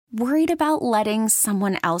Worried about letting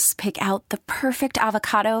someone else pick out the perfect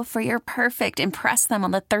avocado for your perfect impress them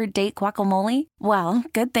on the third date guacamole? Well,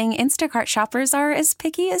 good thing Instacart shoppers are as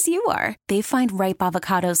picky as you are. They find ripe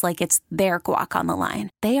avocados like it's their guac on the line.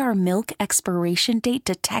 They are milk expiration date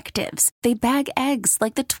detectives. They bag eggs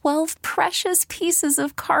like the 12 precious pieces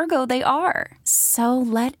of cargo they are. So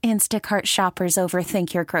let Instacart shoppers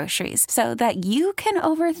overthink your groceries so that you can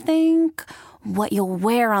overthink what you'll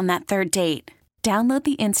wear on that third date. Download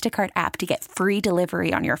the Instacart app to get free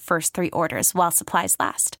delivery on your first 3 orders while supplies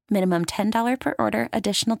last. Minimum $10 per order.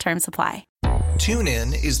 Additional terms apply.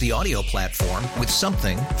 TuneIn is the audio platform with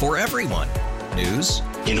something for everyone. News.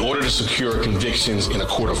 In order to secure convictions in a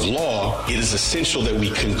court of law, it is essential that we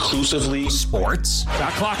conclusively. Sports.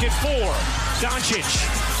 Shot clock at 4.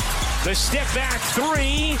 Doncic. The step back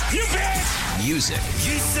 3. You bet. Music.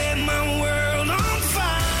 You set my world on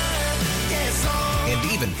fire.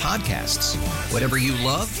 And even podcasts. Whatever you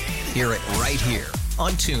love, hear it right here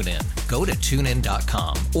on TuneIn. Go to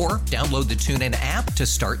TuneIn.com or download the TuneIn app to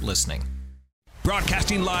start listening.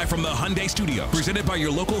 Broadcasting live from the Hyundai Studios. Presented by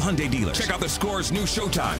your local Hyundai dealer. Check out the Score's new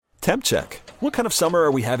Showtime. Temp check. What kind of summer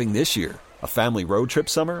are we having this year? A family road trip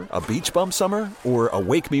summer? A beach bum summer? Or a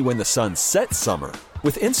wake me when the sun sets summer?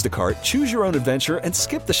 With Instacart, choose your own adventure and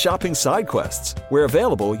skip the shopping side quests. Where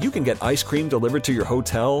available, you can get ice cream delivered to your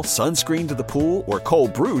hotel, sunscreen to the pool, or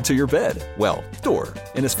cold brew to your bed. Well, door.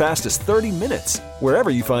 In as fast as 30 minutes. Wherever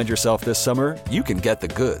you find yourself this summer, you can get the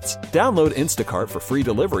goods. Download Instacart for free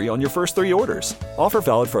delivery on your first 3 orders. Offer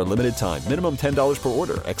valid for a limited time. Minimum $10 per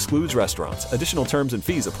order. Excludes restaurants. Additional terms and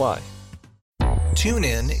fees apply.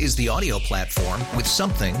 TuneIn is the audio platform with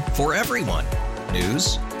something for everyone.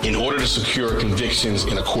 News. In order to secure convictions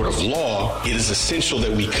in a court of law, it is essential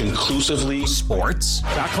that we conclusively. Sports.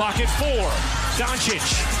 Shot clock at 4.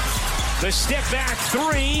 Doncic. The step back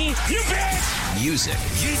 3. You bet. Music.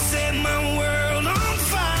 You set my world on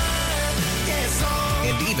fire. Yes,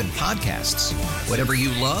 and even podcasts. Whatever you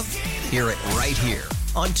love, hear it right here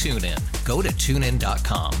on TuneIn. Go to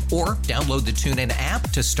TuneIn.com or download the TuneIn app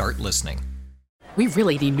to start listening. We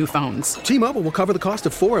really need new phones. T-Mobile will cover the cost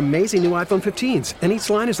of 4 amazing new iPhone 15s, and each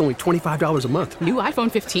line is only $25 a month. New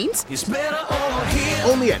iPhone 15s? It's better over here.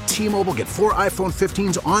 Only at T-Mobile, get 4 iPhone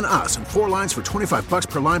 15s on us and 4 lines for $25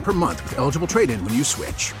 per line per month with eligible trade-in when you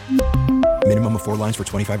switch. Minimum of 4 lines for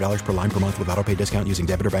 $25 per line per month with autopay discount using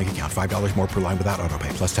debit or bank account. $5 more per line without autopay,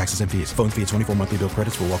 plus taxes and fees. Phone fee at 24 monthly bill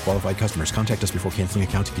credits for well-qualified customers. Contact us before canceling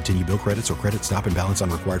account to continue bill credits or credit stop and balance on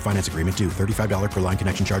required finance agreement due. $35 per line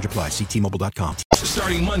connection charge applies. See T-Mobile.com.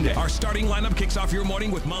 Starting Monday, our starting lineup kicks off your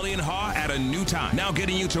morning with Mully and Haw at a new time. Now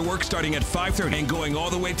getting you to work starting at 5:30 and going all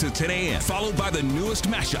the way to 10 a.m. Followed by the newest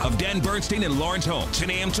mashup of Dan Bernstein and Lawrence Holmes, 10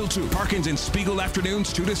 a.m. till 2. Parkins and Spiegel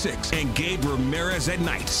afternoons, 2 to 6. And Gabe Ramirez at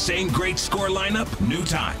night. Same great score lineup, new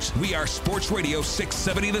times. We are Sports Radio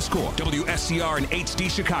 670 The Score. WSCR and HD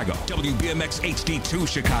Chicago. WBMX HD2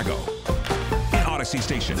 Chicago. And Odyssey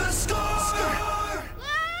Station. The Score!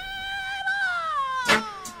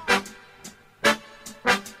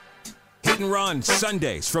 Hit and Run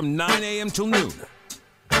Sundays from 9 a.m. till noon.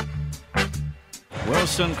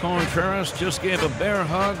 Wilson Contreras just gave a bear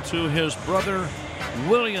hug to his brother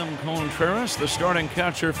William Contreras, the starting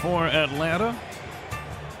catcher for Atlanta.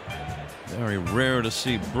 Very rare to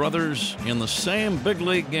see brothers in the same big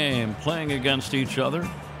league game playing against each other.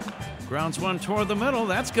 Grounds one toward the middle.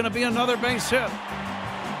 That's going to be another base hit.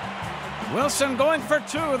 Wilson going for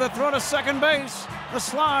 2. The throw to second base. The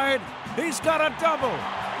slide. He's got a double.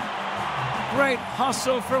 Great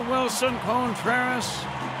hustle for Wilson Contreras.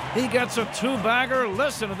 He gets a 2-bagger.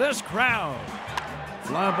 Listen to this crowd.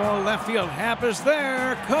 Fly ball left field. Happ is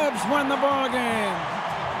there. Cubs win the ball game.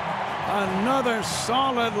 Another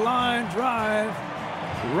solid line drive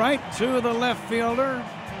right to the left fielder.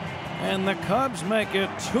 And the Cubs make it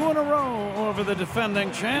 2 in a row over the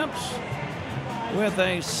defending champs with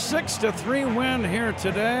a 6-3 win here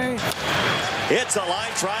today. It's a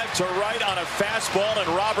line drive to right on a fastball, and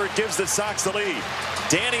Robert gives the Sox the lead.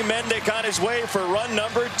 Danny Mendick on his way for run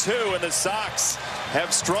number 2, and the Sox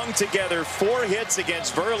have strung together 4 hits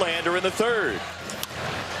against Verlander in the 3rd.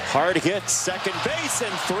 Hard hit, second base,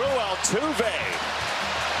 and through Altuve.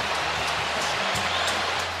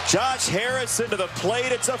 Josh Harrison to the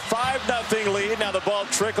plate. It's a 5-0 lead. Now the ball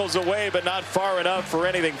trickles away, but not far enough for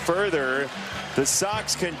anything further. The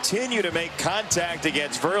Sox continue to make contact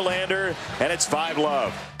against Verlander, and it's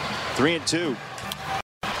 5-0. 3-2.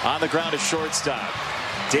 On the ground, a shortstop.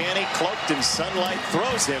 Danny, cloaked in sunlight,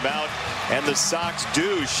 throws him out, and the Sox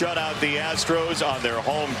do shut out the Astros on their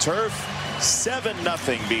home turf.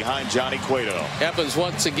 7-0 behind Johnny Cueto. Happens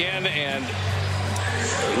once again, and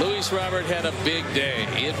Luis Robert had a big day.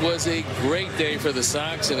 It was a great day for the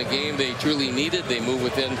Sox in a game they truly needed. They move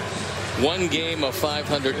within one game of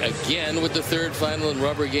 500 again with the third final and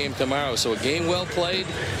rubber game tomorrow. So a game well played.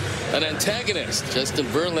 An antagonist, Justin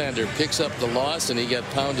Verlander, picks up the loss, and he got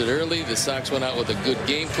pounded early. The Sox went out with a good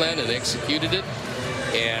game plan and executed it.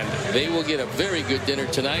 And they will get a very good dinner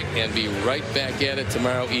tonight and be right back at it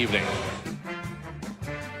tomorrow evening.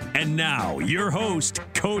 And now, your host,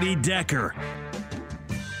 Cody Decker.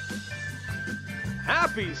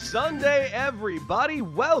 Happy Sunday, everybody.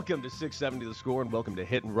 Welcome to 670 The Score and welcome to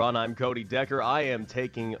Hit and Run. I'm Cody Decker. I am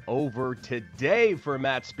taking over today for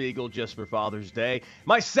Matt Spiegel just for Father's Day.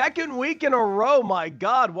 My second week in a row. My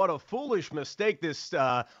God, what a foolish mistake this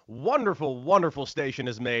wonderful, wonderful station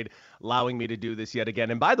has made, allowing me to do this yet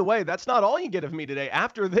again. And by the way, that's not all you get of me today.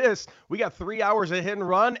 After this, we got 3 hours of Hit and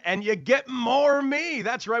Run, and you get more me.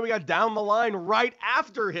 That's right. We got Down the Line right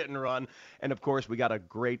after Hit and Run. And, of course, we got a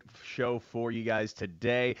great show for you guys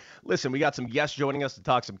today. Listen, we got some guests joining us to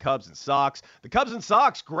talk some Cubs and Sox. The Cubs and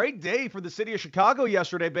Sox, great day for the city of Chicago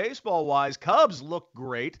yesterday, baseball-wise. Cubs looked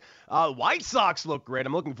great. White Sox looked great.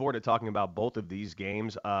 I'm looking forward to talking about both of these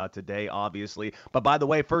games today, obviously. But, by the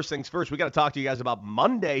way, first things first, we got to talk to you guys about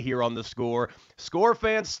Monday here on The Score. Score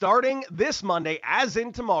fans, starting this Monday, as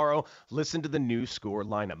in tomorrow, listen to the new Score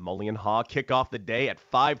lineup. Mully and Haw kick off the day at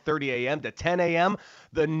 5:30 a.m. to 10 a.m.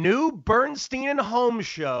 The new Bernstein and Holmes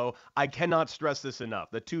show. I cannot stress this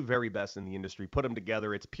enough. The two very best in the industry. Put them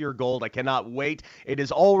together. It's pure gold. I cannot wait. It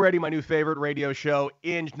is already my new favorite radio show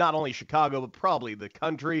in not only Chicago, but probably the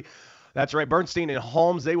country. That's right, Bernstein and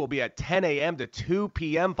Holmes. They will be at 10 a.m. to 2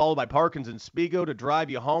 p.m., followed by Parkins and Spigo to drive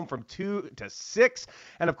you home from 2 to 6.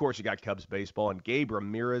 And, of course, you got Cubs baseball and Gabe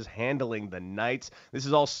Ramirez handling the Knights. This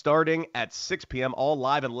is all starting at 6 p.m., all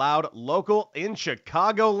live and loud, local in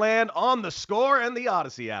Chicagoland on The Score and the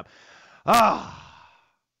Odyssey app.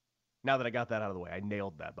 Now that I got that out of the way, I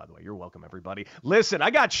nailed that, by the way. You're welcome, everybody. Listen, I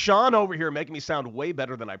got Sean over here making me sound way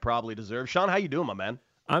better than I probably deserve. Sean, how you doing, my man?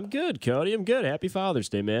 I'm good, Cody. I'm good. Happy Father's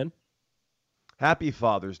Day, man. Happy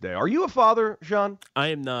Father's Day. Are you a father, Sean? I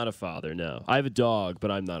am not a father, no. I have a dog, but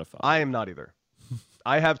I'm not a father. I am not either.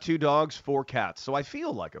 I have 2 dogs, 4 cats, so I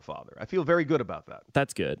feel like a father. I feel very good about that.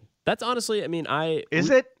 That's good. That's honestly, I mean, Is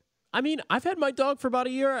it? I mean, I've had my dog for about a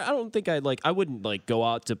year. I don't think I wouldn't go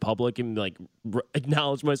out to public and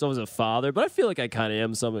acknowledge myself as a father, but I feel like I kind of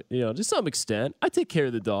am to some extent. I take care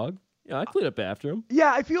of the dog. Yeah, I clean up after him.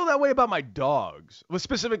 Yeah, I feel that way about my dogs. Well,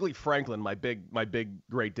 specifically Franklin, my big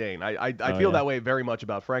Great Dane. I feel that way very much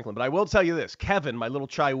about Franklin. But I will tell you this. Kevin, my little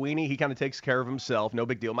chai weenie, he kind of takes care of himself. No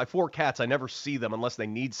big deal. My 4 cats, I never see them unless they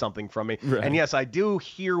need something from me. Right. And yes, I do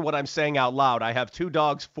hear what I'm saying out loud. I have 2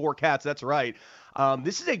 dogs, 4 cats. That's right.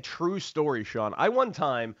 This is a true story, Sean. I one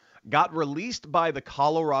time got released by the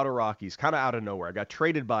Colorado Rockies, kind of out of nowhere. I got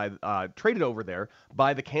traded over there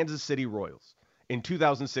by the Kansas City Royals in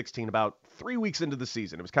 2016, about 3 weeks into the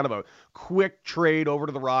season. It was kind of a quick trade over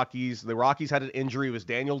to the Rockies. The Rockies had an injury. It was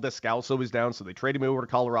Daniel Descalso was down, so they traded me over to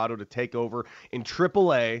Colorado to take over in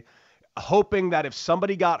AAA, hoping that if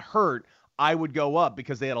somebody got hurt, I would go up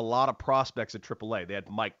because they had a lot of prospects at AAA. They had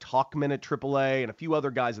Mike Tauchman at AAA and a few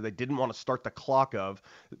other guys that they didn't want to start the clock of,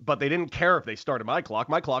 but they didn't care if they started my clock.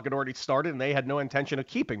 My clock had already started, and they had no intention of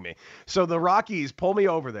keeping me. So the Rockies pull me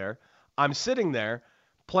over there. I'm sitting there,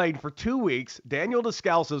 playing for 2 weeks. Daniel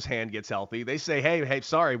Descalso's hand gets healthy. They say, hey,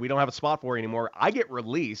 sorry, we don't have a spot for you anymore. I get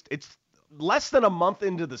released. It's less than a month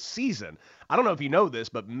into the season. I don't know if you know this,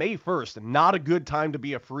 but May 1st, not a good time to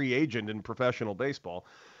be a free agent in professional baseball.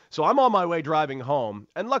 So I'm on my way driving home,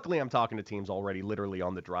 and luckily I'm talking to teams already literally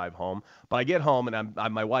on the drive home. But I get home, and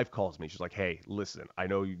my wife calls me. She's like, hey, listen, I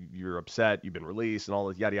know you're upset. You've been released and all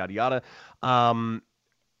this yada, yada, yada.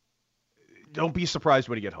 Don't be surprised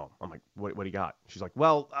when you get home. I'm like, what do you got? She's like,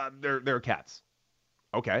 well, there are cats.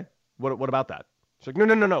 Okay. What about that? She's like,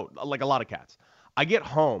 no, like a lot of cats. I get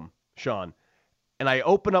home, Sean, and I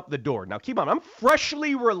open up the door. Now, keep on. I'm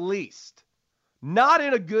freshly released, not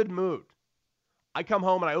in a good mood. I come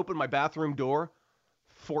home and I open my bathroom door,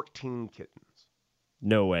 14 kittens.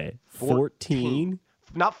 No way. 14?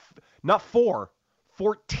 Not 4,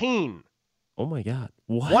 14. Oh my God.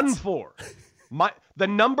 What? 1-4. The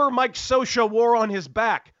number Mike Scioscia wore on his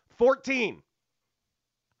back, 14.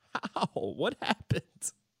 How? What happened?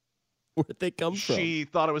 Where'd they come from? She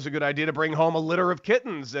thought it was a good idea to bring home a litter of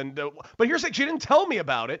kittens. But here's the thing, she didn't tell me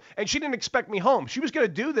about it, and she didn't expect me home. She was going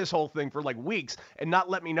to do this whole thing for like weeks and not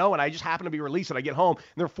let me know, and I just happened to be released, and I get home, and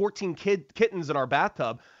there are 14 kittens in our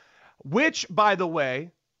bathtub, which, by the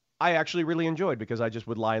way, I actually really enjoyed because I just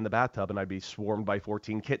would lie in the bathtub and I'd be swarmed by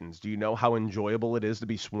 14 kittens. Do you know how enjoyable it is to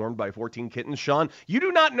be swarmed by 14 kittens, Sean? You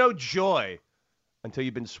do not know joy until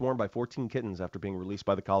you've been swarmed by 14 kittens after being released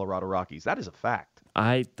by the Colorado Rockies. That is a fact.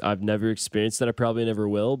 I've never experienced that. I probably never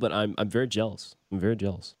will, but I'm very jealous. I'm very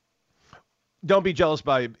jealous. Don't be jealous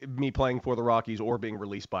by me playing for the Rockies or being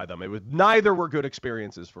released by them. Neither were good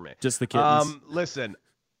experiences for me. Just the kittens. Listen,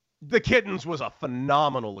 the kittens was a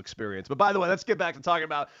phenomenal experience. But by the way, let's get back to talking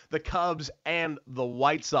about the Cubs and the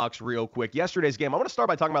White Sox real quick. Yesterday's game, I want to start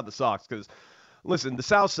by talking about the Sox because, listen, the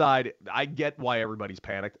South Side, I get why everybody's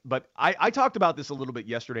panicked. But I talked about this a little bit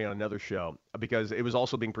yesterday on another show because it was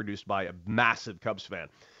also being produced by a massive Cubs fan.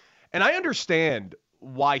 And I understand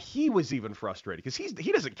why he was even frustrated because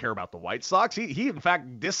he doesn't care about the White Sox. He in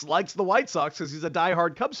fact dislikes the White Sox because he's a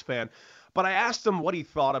diehard Cubs fan. But I asked him what he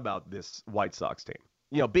thought about this White Sox team.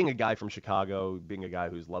 You know, being a guy from Chicago, being a guy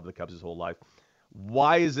who's loved the Cubs his whole life,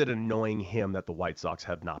 why is it annoying him that the White Sox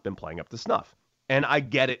have not been playing up to snuff? And I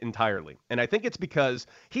get it entirely. And I think it's because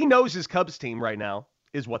he knows his Cubs team right now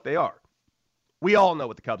is what they are. We all know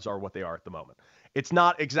what the Cubs are, what they are at the moment. It's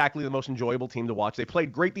not exactly the most enjoyable team to watch. They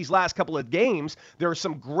played great these last couple of games. There are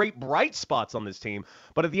some great bright spots on this team.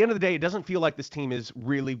 But at the end of the day, it doesn't feel like this team is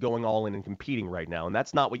really going all in and competing right now. And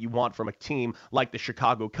that's not what you want from a team like the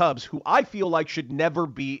Chicago Cubs, who I feel like should never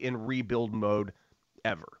be in rebuild mode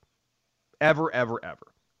ever. Ever, ever, ever.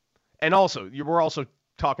 And also, we're also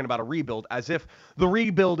talking about a rebuild as if the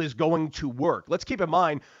rebuild is going to work. Let's keep in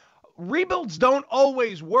mind, rebuilds don't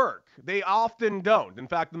always work. They often don't. In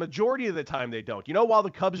fact, the majority of the time they don't. You know, while the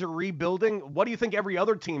Cubs are rebuilding, what do you think every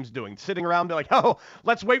other team's doing? Sitting around, they're like, oh,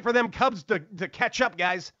 let's wait for them Cubs to catch up,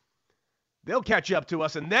 guys. They'll catch up to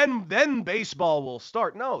us, and then baseball will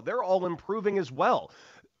start. No, they're all improving as well.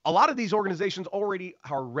 A lot of these organizations already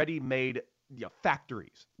are ready-made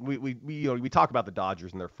factories. We talk about the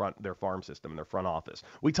Dodgers and their farm system and their front office.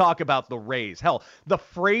 We talk about the Rays. Hell, the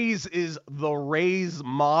phrase is the Rays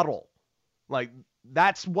model. Like,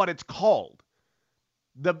 that's what it's called.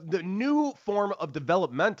 The new form of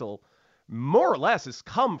developmental, more or less, has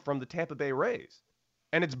come from the Tampa Bay Rays.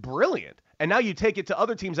 And it's brilliant. And now you take it to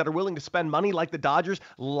other teams that are willing to spend money like the Dodgers,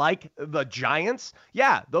 like the Giants.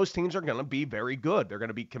 Yeah, those teams are going to be very good. They're going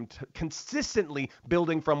to be consistently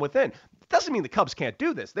building from within. It doesn't mean the Cubs can't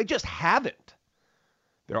do this. They just haven't.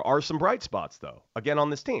 There are some bright spots, though, again, on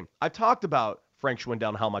this team. I've talked about Frank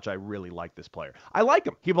Schwindel, how much I really like this player. I like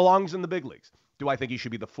him. He belongs in the big leagues. Do I think he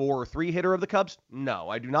should be the 4 or 3 hitter of the Cubs? No,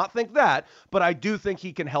 I do not think that, but I do think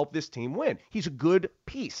he can help this team win. He's a good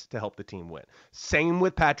piece to help the team win. Same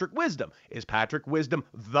with Patrick Wisdom. Is Patrick Wisdom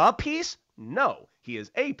the piece? No, he is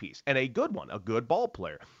a piece, and a good one, a good ball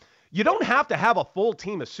player. You don't have to have a full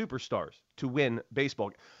team of superstars to win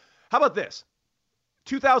baseball. How about this?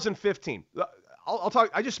 2015. I'll talk.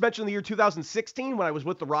 I just mentioned the year 2016 when I was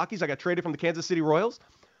with the Rockies. I got traded from the Kansas City Royals.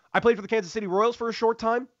 I played for the Kansas City Royals for a short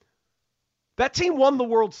time. That team won the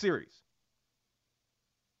World Series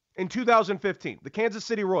in 2015, the Kansas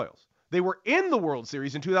City Royals. They were in the World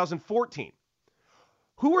Series in 2014.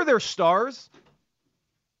 Who were their stars?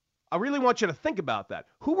 I really want you to think about that.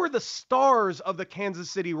 Who were the stars of the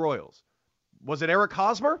Kansas City Royals? Was it Eric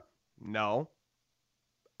Hosmer? No.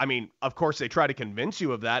 I mean, of course, they try to convince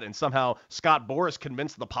you of that, and somehow Scott Boras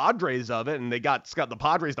convinced the Padres of it, and they got the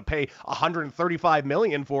Padres to pay $135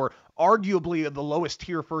 million for arguably the lowest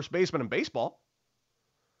tier first baseman in baseball.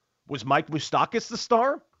 Was Mike Moustakas the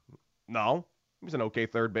star? No. He was an okay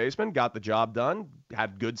third baseman, got the job done,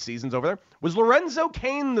 had good seasons over there. Was Lorenzo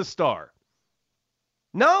Cain the star?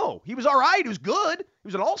 No. He was all right. He was good. He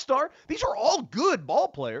was an all-star. These are all good ball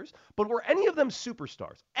players, but were any of them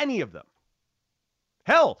superstars? Any of them?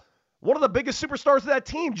 Hell, one of the biggest superstars of that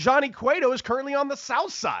team, Johnny Cueto, is currently on the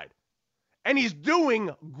South Side. And he's doing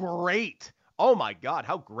great. Oh my God,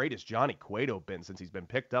 how great has Johnny Cueto been since he's been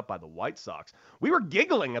picked up by the White Sox? We were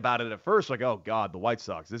giggling about it at first, like, oh God, the White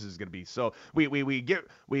Sox, this is going to be so. We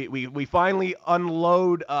finally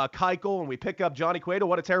unload Keuchel and we pick up Johnny Cueto.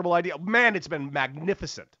 What a terrible idea. Man, it's been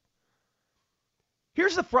magnificent.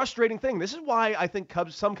 Here's the frustrating thing. This is why I think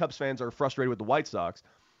some Cubs fans are frustrated with the White Sox.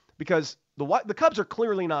 Because the Cubs are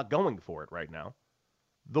clearly not going for it right now.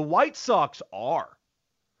 The White Sox are.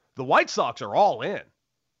 The White Sox are all in.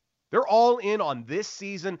 They're all in on this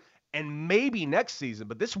season and maybe next season,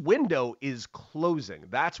 but this window is closing.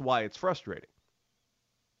 That's why it's frustrating.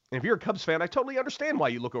 And if you're a Cubs fan, I totally understand why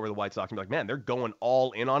you look over the White Sox and be like, man, they're going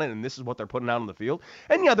all in on it, and this is what they're putting out on the field.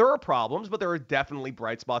 And yeah, there are problems, but there are definitely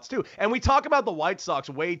bright spots too. And we talk about the White Sox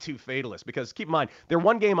way too fatalist, because keep in mind, they're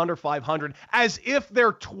 1 game under 500 as if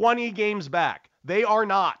they're 20 games back. They are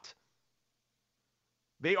not.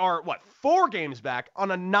 They are, 4 games back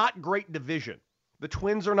on a not great division. The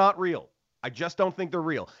Twins are not real. I just don't think they're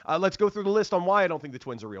real. Let's go through the list on why I don't think the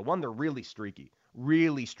Twins are real. 1, they're really streaky.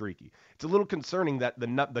 Really streaky. It's a little concerning that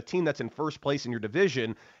the team that's in first place in your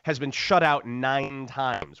division has been shut out 9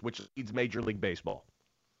 times, which leads Major League Baseball.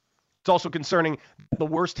 It's also concerning that the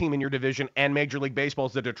worst team in your division and Major League Baseball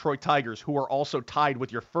is the Detroit Tigers, who are also tied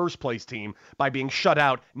with your first place team by being shut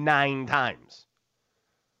out 9 times.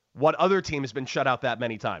 What other team has been shut out that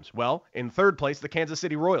many times? Well, in third place, the Kansas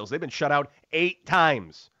City Royals. They've been shut out 8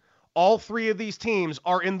 times. All 3 of these teams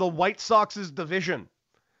are in the White Sox's division.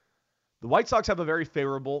 The White Sox have a very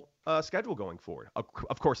favorable schedule going forward.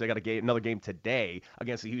 Of course, they got another game today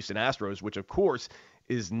against the Houston Astros, which, of course,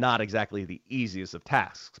 is not exactly the easiest of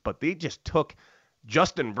tasks. But they just took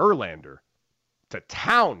Justin Verlander to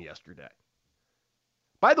town yesterday.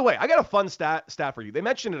 By the way, I got a fun stat for you. They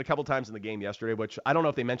mentioned it a couple times in the game yesterday, which I don't know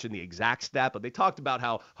if they mentioned the exact stat, but they talked about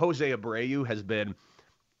how Jose Abreu has been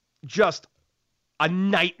just a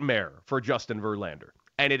nightmare for Justin Verlander.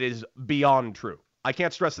 And it is beyond true. I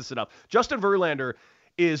can't stress this enough. Justin Verlander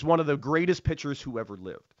is one of the greatest pitchers who ever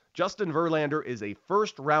lived. Justin Verlander is a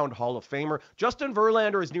first-round Hall of Famer. Justin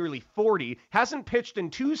Verlander is nearly 40, hasn't pitched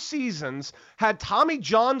in 2 seasons, had Tommy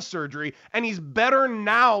John surgery, and he's better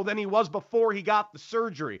now than he was before he got the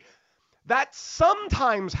surgery. That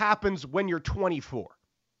sometimes happens when you're 24.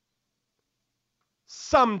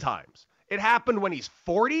 Sometimes. It happened when he's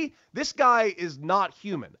 40. This guy is not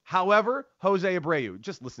human. However, Jose Abreu,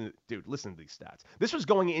 just listen to these stats. This was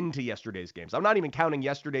going into yesterday's games. I'm not even counting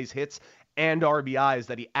yesterday's hits and RBIs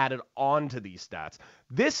that he added on to these stats.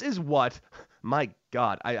 This is what, my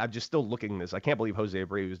God, I'm just still looking at this. I can't believe Jose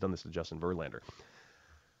Abreu has done this to Justin Verlander.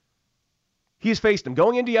 He's faced him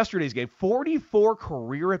going into yesterday's game, 44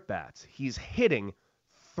 career at-bats. He's hitting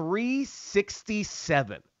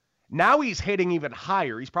 .367. Now he's hitting even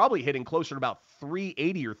higher. He's probably hitting closer to about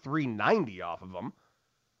 380 or 390 off of them.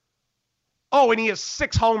 Oh, and he has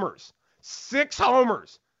 6 homers. 6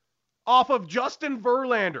 homers off of Justin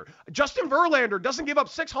Verlander. Justin Verlander doesn't give up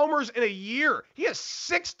 6 homers in a year. He has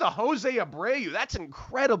 6 to Jose Abreu. That's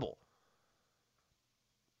incredible.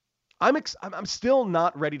 I'm still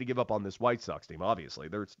not ready to give up on this White Sox team, obviously.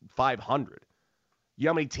 They're 500. You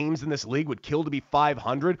know how many teams in this league would kill to be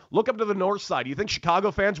 500? Look up to the north side. You think Chicago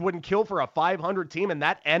fans wouldn't kill for a 500 team in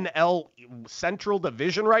that NL Central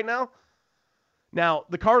division right now? Now,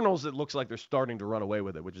 the Cardinals, it looks like they're starting to run away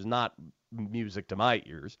with it, which is not music to my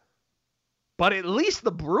ears. But at least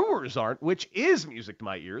the Brewers aren't, which is music to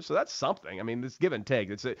my ears, so that's something. I mean, it's give and take.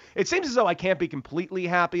 It seems as though I can't be completely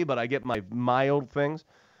happy, but I get my mild things.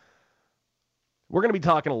 We're going to be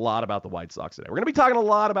talking a lot about the White Sox today. We're going to be talking a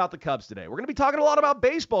lot about the Cubs today. We're going to be talking a lot about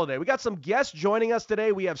baseball today. We got some guests joining us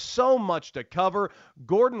today. We have so much to cover.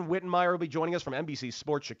 Gordon Wittenmyer will be joining us from NBC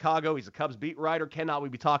Sports Chicago. He's a Cubs beat writer. Cannot we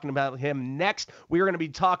be talking about him next? We are going to be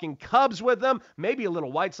talking Cubs with them, maybe a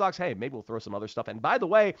little White Sox. Hey, maybe we'll throw some other stuff. And by the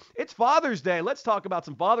way, it's Father's Day. Let's talk about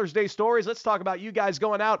some Father's Day stories. Let's talk about you guys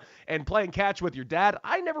going out and playing catch with your dad.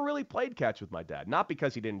 I never really played catch with my dad. Not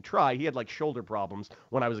because he didn't try. He had like shoulder problems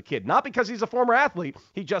when I was a kid. Not because he's a former athlete.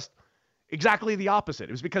 He just exactly the opposite.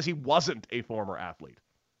 It was because he wasn't a former athlete.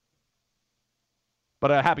 But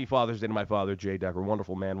a happy Father's Day to my father, Jay Decker.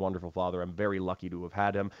 Wonderful man, wonderful father. I'm very lucky to have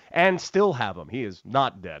had him and still have him. He is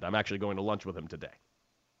not dead. I'm actually going to lunch with him today.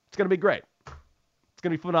 It's going to be great. It's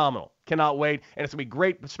going to be phenomenal. Cannot wait. And it's going to be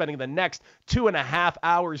great spending the next 2.5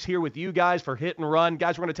 hours here with you guys for Hit and Run.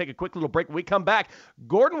 Guys, we're going to take a quick little break. When we come back,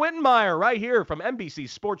 Gordon Wittenmyer right here from NBC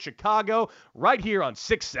Sports Chicago, right here on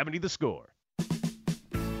 670 The Score.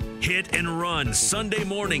 Hit and Run, Sunday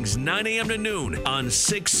mornings, 9 a.m. to noon on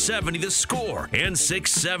 670 The Score and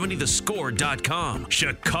 670thescore.com,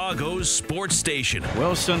 Chicago's sports station.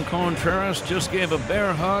 Wilson Contreras just gave a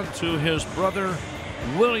bear hug to his brother,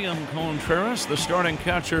 William Contreras, the starting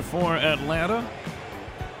catcher for Atlanta.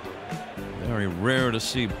 Very rare to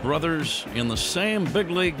see brothers in the same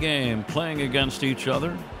big league game playing against each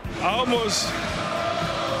other. I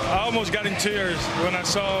almost got in tears when I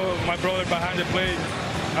saw my brother behind the plate.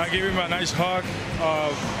 I gave him a nice hug.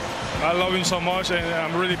 I love him so much, and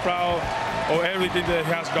I'm really proud of everything that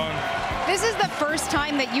he has done. This is the first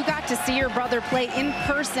time that you got to see your brother play in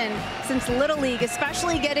person since Little League,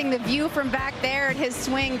 especially getting the view from back there at his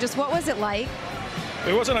swing. Just what was it like?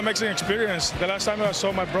 It was an amazing experience. The last time I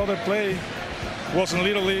saw my brother play was in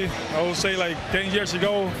Little League. I would say like 10 years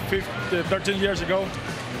ago, 13 years ago.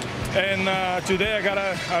 And today I got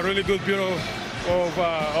a really good view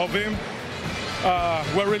of him.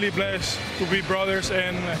 We're really blessed to be brothers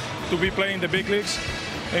and to be playing the big leagues,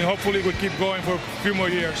 and hopefully we'll keep going for a few more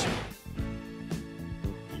years.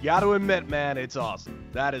 You got to admit, man, it's awesome.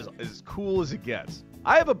 That is as cool as it gets.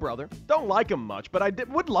 I have a brother. Don't like him much, but I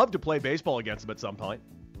would love to play baseball against him at some point.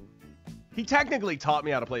 He technically taught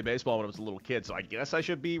me how to play baseball when I was a little kid, so I guess I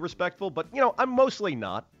should be respectful, but, I'm mostly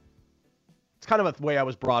not. It's kind of the way I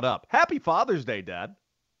was brought up. Happy Father's Day, Dad.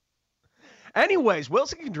 Anyways,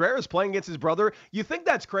 Wilson Contreras playing against his brother. You think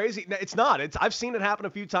that's crazy? It's not. I've seen it happen a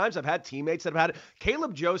few times. I've had teammates that have had it.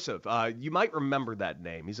 Caleb Joseph, you might remember that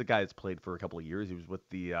name. He's a guy that's played for a couple of years. He was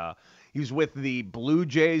with the Blue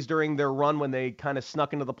Jays during their run when they kind of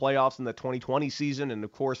snuck into the playoffs in the 2020 season. And,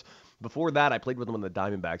 of course, before that, I played with him in the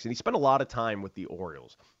Diamondbacks. And he spent a lot of time with the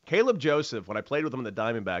Orioles. Caleb Joseph, when I played with him in the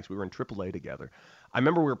Diamondbacks, we were in AAA together. I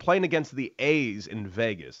remember we were playing against the A's in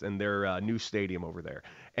Vegas in their new stadium over there.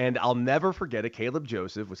 And I'll never forget it. Caleb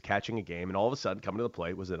Joseph was catching a game, and all of a sudden, coming to the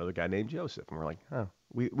plate was another guy named Joseph. And we're like, oh,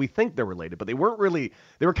 we think they're related. But they weren't really,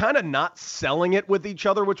 they were kind of not selling it with each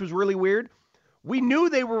other, which was really weird. We knew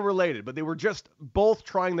they were related, but they were just both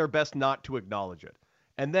trying their best not to acknowledge it.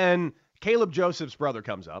 And then Caleb Joseph's brother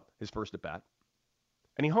comes up, his first at bat,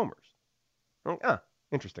 and he homers. I'm like,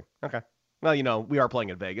 interesting. Okay. Well, we are playing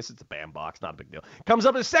in Vegas. It's a bandbox. Not a big deal. Comes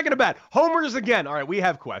up his second at bat. Homers again. All right, we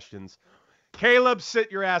have questions. Caleb,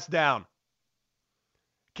 sit your ass down.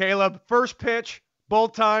 Caleb, first pitch,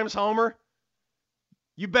 both times, homer.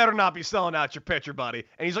 You better not be selling out your pitcher, buddy.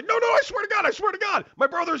 And he's like, no, I swear to God, my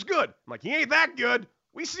brother's good. I'm like, he ain't that good.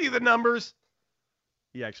 We see the numbers.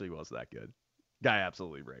 He actually was that good. Guy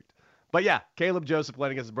absolutely raked. But yeah, Caleb Joseph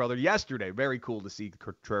playing against his brother yesterday. Very cool to see the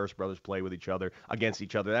Contreras brothers play with each other, against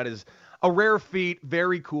each other. That is a rare feat.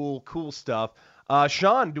 Very cool stuff.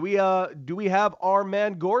 Sean, do we have our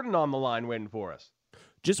man Gordon on the line waiting for us?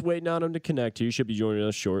 Just waiting on him to connect. He should be joining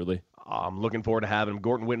us shortly. I'm looking forward to having him.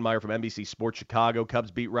 Gordon Wittenmeyer from NBC Sports Chicago,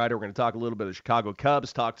 Cubs beat writer. We're going to talk a little bit of Chicago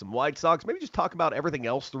Cubs, talk some White Sox, maybe just talk about everything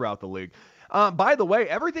else throughout the league. By the way,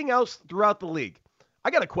 everything else throughout the league. I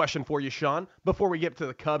got a question for you, Sean, before we get to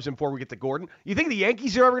the Cubs and before we get to Gordon. You think the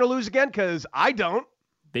Yankees are ever going to lose again? Because I don't.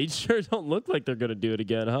 They sure don't look like they're going to do it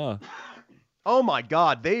again, huh? Oh, my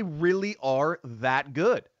God. They really are that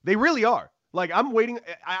good. They really are. Like, I'm waiting.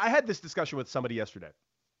 I had this discussion with somebody yesterday,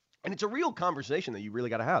 and it's a real conversation that you really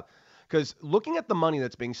got to have. Because looking at the money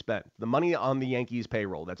that's being spent, the money on the Yankees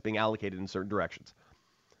payroll that's being allocated in certain directions,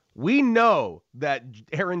 we know that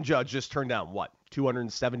Aaron Judge just turned down,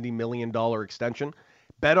 $270 million extension.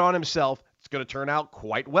 Bet on himself. It's going to turn out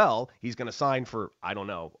quite well. He's going to sign for, I don't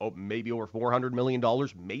know, maybe over $400 million,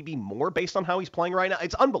 maybe more based on how he's playing right now.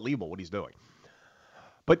 It's unbelievable what he's doing.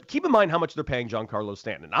 But keep in mind how much they're paying Giancarlo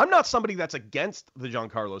Stanton. And I'm not somebody that's against the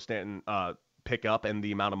Giancarlo Stanton pickup and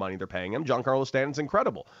the amount of money they're paying him. Giancarlo Stanton's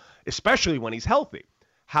incredible, especially when he's healthy.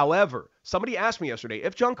 However, somebody asked me yesterday,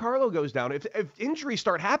 if Giancarlo goes down, if injuries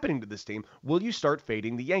start happening to this team, will you start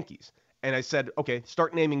fading the Yankees? And I said, okay,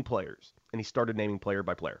 start naming players. And he started naming player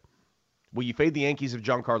by player. Will you fade the Yankees if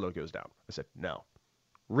Giancarlo goes down? I said, no.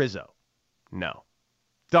 Rizzo, no.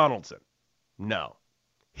 Donaldson, no.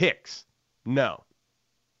 Hicks, no.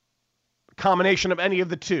 Combination of any of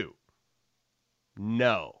the two,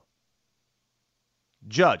 no.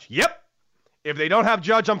 Judge, yep. If they don't have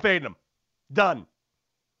Judge, I'm fading him. Done.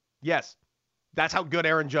 Yes, that's how good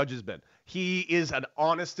Aaron Judge has been. He is an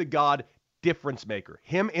honest-to-God difference maker.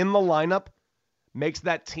 Him in the lineup makes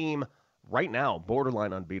that team right now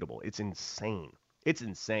borderline unbeatable. It's insane. It's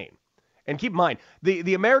insane. And keep in mind,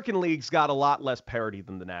 the American League's got a lot less parity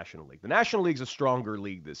than the National League. The National League's a stronger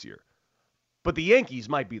league this year. But the Yankees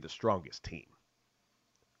might be the strongest team.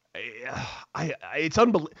 It's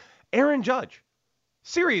unbelievable. Aaron Judge.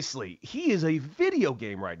 Seriously, he is a video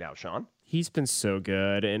game right now, Sean. He's been so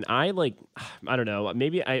good, and I don't know,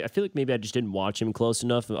 maybe I feel like maybe I just didn't watch him close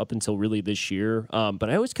enough up until really this year, but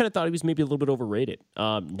I always kind of thought he was maybe a little bit overrated.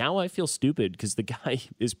 Now I feel stupid because the guy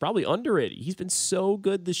is probably underrated. He's been so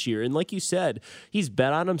good this year, and like you said, he's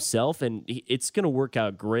bet on himself, and it's going to work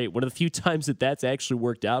out great. One of the few times that's actually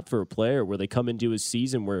worked out for a player where they come into a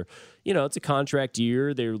season where, it's a contract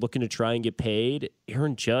year, they're looking to try and get paid.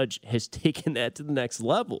 Aaron Judge has taken that to the next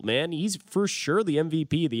level, man. He's for sure the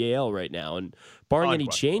MVP of the AL right now. And barring any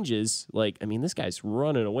changes, this guy's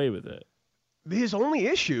running away with it. His only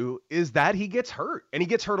issue is that he gets hurt, and he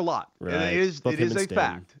gets hurt a lot. Right. It is a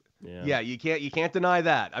fact. Yeah, you can't deny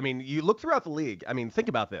that. I mean, you look throughout the league. I mean, think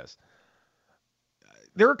about this.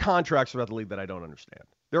 There are contracts throughout the league that I don't understand.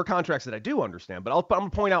 There are contracts that I do understand, but I'm going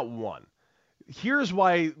to point out one. Here's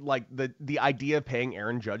why, the idea of paying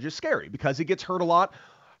Aaron Judge is scary, because he gets hurt a lot.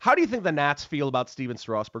 How do you think the Nats feel about Steven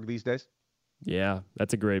Strasburg these days? Yeah,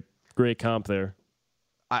 that's a great comp there.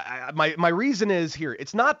 My reason is here.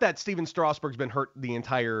 It's not that Steven Strasburg's been hurt the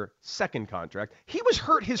entire second contract. He was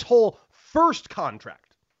hurt his whole first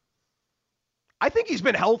contract. I think he's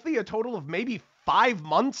been healthy a total of maybe 5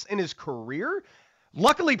 months in his career.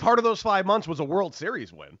 Luckily, part of those 5 months was a World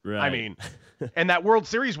Series win. Right. I mean, and that World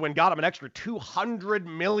Series win got him an extra $200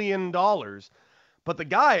 million. But the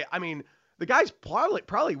guy's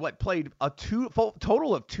probably what, played a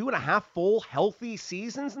total of 2.5 full healthy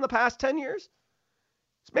seasons in the past 10 years?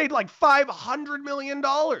 It's made like $500 million.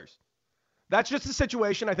 That's just a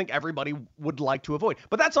situation I think everybody would like to avoid.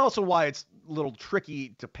 But that's also why it's a little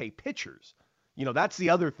tricky to pay pitchers. That's the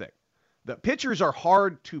other thing. The pitchers are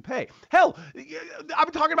hard to pay. Hell,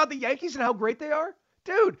 I'm talking about the Yankees and how great they are.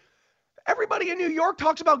 Dude, everybody in New York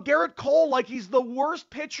talks about Garrett Cole like he's the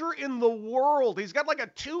worst pitcher in the world. He's got like a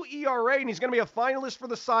 2 ERA, and he's going to be a finalist for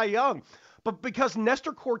the Cy Young. But because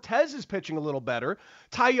Nestor Cortez is pitching a little better,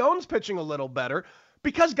 Tyon's pitching a little better,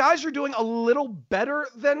 because guys are doing a little better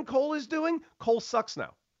than Cole is doing, Cole sucks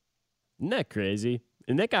now. Isn't that crazy?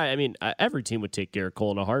 And that guy, every team would take Garrett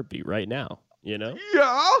Cole in a heartbeat right now. Yeah?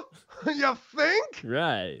 You think?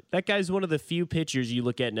 Right. That guy's one of the few pitchers you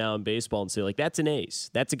look at now in baseball and say, like, that's an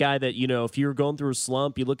ace. That's a guy that, if you're going through a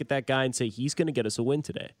slump, you look at that guy and say, he's going to get us a win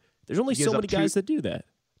today. There's only so many guys that do that.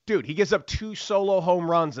 Dude, he gives up 2 solo home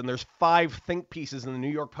runs, and there's 5 think pieces in the New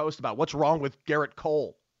York Post about what's wrong with Garrett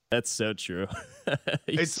Cole. That's so true.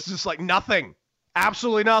 It's just like nothing.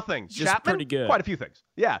 Absolutely nothing. Just Chapman, pretty good. Quite a few things.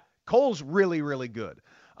 Yeah, Cole's really, really good.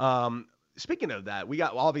 Speaking of that, we're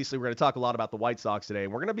going to talk a lot about the White Sox today,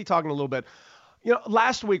 and we're going to be talking a little bit.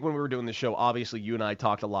 Last week when we were doing the show, obviously you and I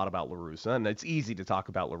talked a lot about La Russa, and it's easy to talk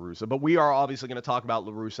about La Russa, but we are obviously going to talk about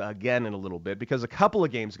La Russa again in a little bit, because a couple of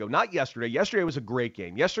games ago, not yesterday. Yesterday was a great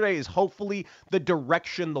game. Yesterday is hopefully the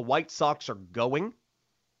direction the White Sox are going,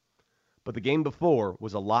 but the game before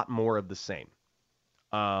was a lot more of the same.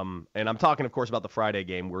 And I'm talking, of course, about the Friday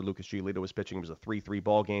game where Lucas Giolito was pitching. It was a 3-3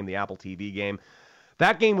 ball game, the Apple TV game.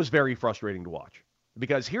 That game was very frustrating to watch,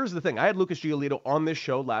 because here's the thing. I had Lucas Giolito on this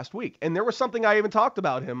show last week, and there was something I even talked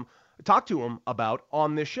to him about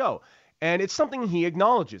on this show, and it's something he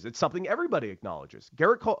acknowledges. It's something everybody acknowledges.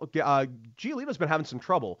 Giolito's been having some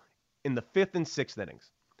trouble in the 5th and 6th innings.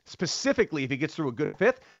 Specifically, if he gets through a good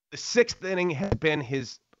 5th, the 6th inning has been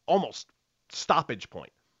his almost stoppage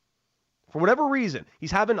point. For whatever reason, he's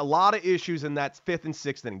having a lot of issues in that 5th and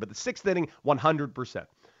 6th inning, but the 6th inning, 100%.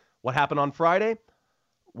 What happened on Friday?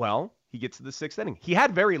 Well, he gets to the 6th inning. He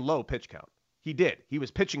had very low pitch count. He did. He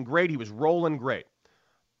was pitching great. He was rolling great.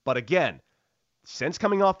 But again, since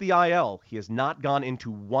coming off the IL, he has not gone into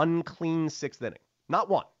one clean 6th inning. Not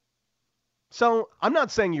one. So I'm not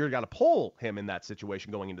saying you're going to pull him in that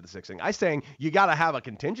situation going into the 6th inning. I'm saying you got to have a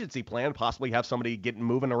contingency plan, possibly have somebody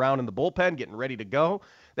moving around in the bullpen, getting ready to go.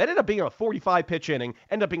 That ended up being a 45-pitch inning,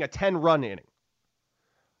 ended up being a 10-run inning.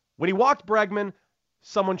 When he walked Bregman,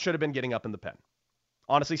 someone should have been getting up in the pen.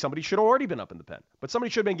 Honestly, somebody should have already been up in the pen, but somebody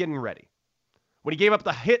should have been getting ready. When he gave up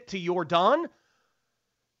the hit to Yordan,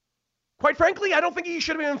 quite frankly, I don't think he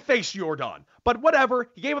should have even faced Yordan. But whatever,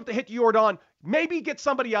 he gave up the hit to Yordan. Maybe get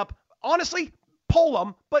somebody up. Honestly, pull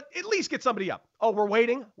him, but at least get somebody up. Oh, we're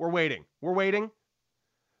waiting.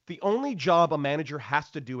 The only job a manager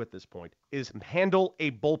has to do at this point is handle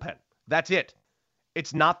a bullpen. That's it.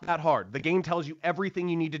 It's not that hard. The game tells you everything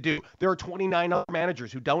you need to do. There are 29 other managers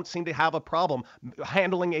who don't seem to have a problem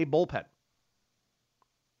handling a bullpen.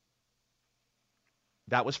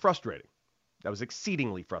 That was frustrating. That was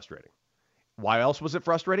exceedingly frustrating. Why else was it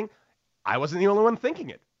frustrating? I wasn't the only one thinking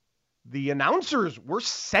it. The announcers were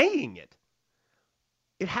saying it.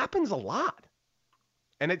 It happens a lot.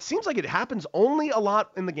 And it seems like it happens only a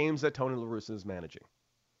lot in the games that Tony La Russa is managing.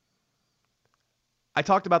 I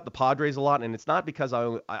talked about the Padres a lot, and it's not because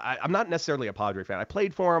I'm not necessarily a Padre fan. I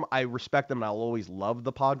played for them. I respect them, and I'll always love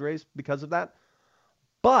the Padres because of that.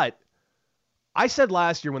 But I said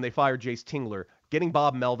last year when they fired Jace Tingler, getting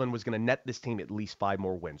Bob Melvin was going to net this team at least 5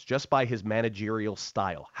 more wins, just by his managerial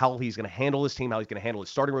style, how he's going to handle his team, how he's going to handle his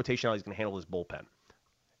starting rotation, how he's going to handle his bullpen.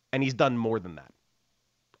 And he's done more than that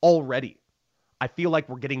already. I feel like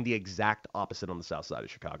we're getting the exact opposite on the south side of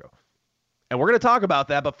Chicago. And we're going to talk about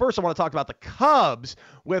that, but first I want to talk about the Cubs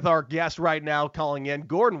with our guest right now calling in,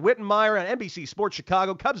 Gordon Wittenmeyer on NBC Sports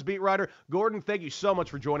Chicago, Cubs beat writer. Gordon, thank you so much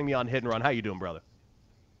for joining me on Hit and Run. How you doing, brother?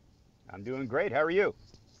 I'm doing great. How are you?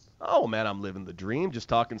 Oh, man, I'm living the dream. Just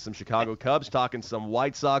talking some Chicago Cubs, talking some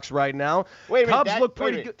White Sox right now. Wait a minute. Cubs look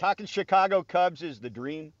pretty good. Talking Chicago Cubs is the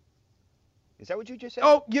dream? Is that what you just said?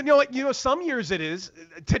 Oh, you know, some years it is.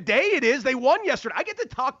 Today it is. They won yesterday. I get to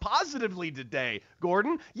talk positively today,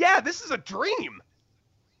 Gordon. Yeah, this is a dream.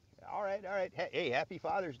 All right. Hey, happy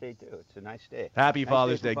Father's Day, too. It's a nice day. Happy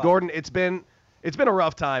Father's Day. Gordon, it's been a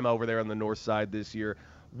rough time over there on the north side this year.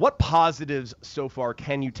 What positives so far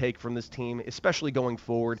can you take from this team, especially going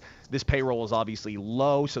forward? This payroll is obviously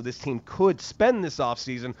low, so this team could spend this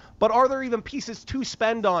offseason, but are there even pieces to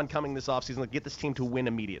spend on coming this offseason to get this team to win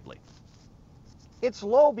immediately? It's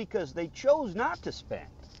low because they chose not to spend.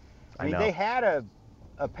 I mean, they had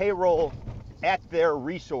a payroll at their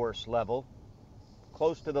resource level,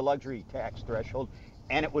 close to the luxury tax threshold,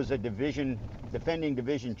 and it was a defending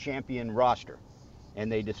division champion roster. And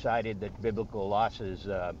they decided that biblical losses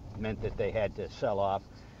meant that they had to sell off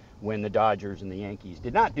when the Dodgers and the Yankees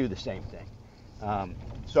did not do the same thing.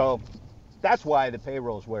 So that's why the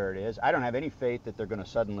payroll's where it is. I don't have any faith that they're going to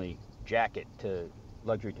suddenly jack it to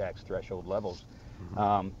luxury tax threshold levels.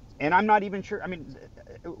 And I'm not even sure, I mean,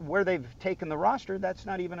 where they've taken the roster, that's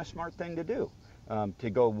not even a smart thing to do, to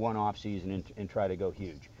go one off season and try to go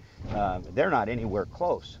huge. They're not anywhere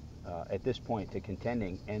close at this point to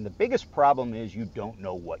contending. And the biggest problem is you don't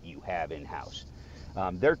know what you have in-house.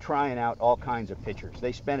 They're trying out all kinds of pitchers.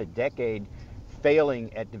 They spent a decade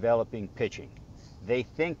failing at developing pitching. They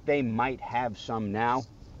think they might have some now,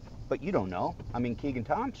 but you don't know. I mean, Keegan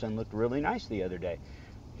Thompson looked really nice the other day.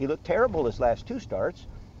 He looked terrible his last 2 starts,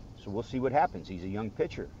 so we'll see what happens. He's a young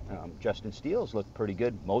pitcher. Justin Steele's looked pretty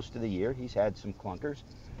good most of the year. He's had some clunkers.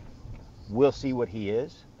 We'll see what he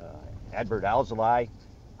is. Adbert Alzolay,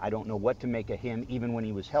 I don't know what to make of him even when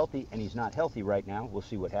he was healthy, and he's not healthy right now. We'll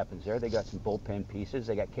see what happens there. They got some bullpen pieces.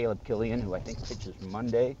 They got Caleb Killian, who I think pitches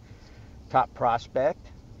Monday. Top prospect.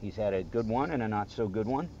 He's had a good one and a not so good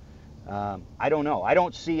one. I don't know. I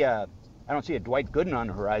don't see a Dwight Gooden on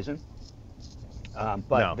the horizon.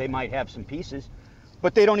 But they might have some pieces.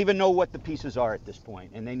 But they don't even know what the pieces are at this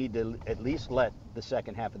point, and they need to at least let the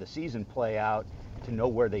second half of the season play out to know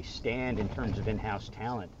where they stand in terms of in-house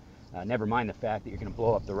talent. Never mind the fact that you're going to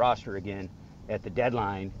blow up the roster again at the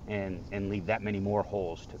deadline and leave that many more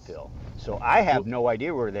holes to fill. So I have no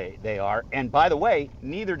idea where they are. And by the way,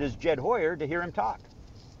 neither does Jed Hoyer to hear him talk.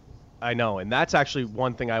 I know, and that's actually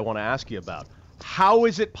one thing I want to ask you about. How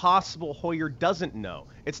is it possible Hoyer doesn't know?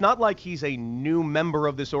 It's not like he's a new member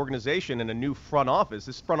of this organization and a new front office.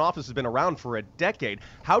 This front office has been around for a decade.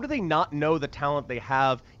 How do they not know the talent they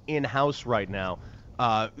have in-house right now,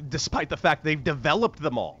 despite the fact they've developed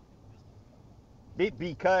them all?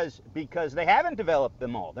 Because they haven't developed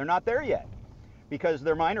them all. They're not there yet because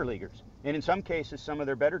they're minor leaguers. And in some cases, some of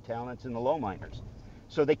their better talent's in the low minors.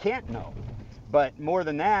 So they can't know. But more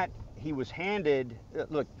than that, he was handed,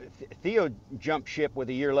 look, Theo jumped ship with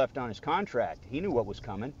a year left on his contract. He knew what was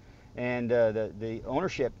coming. And the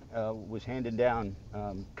ownership was handing down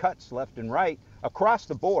cuts left and right across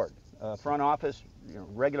the board, front office,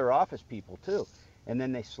 regular office people too. And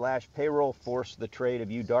then they slashed payroll, forced the trade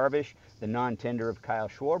of Yu Darvish, the non-tender of Kyle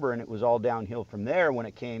Schwarber, and it was all downhill from there when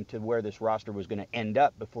it came to where this roster was going to end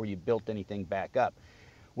up before you built anything back up.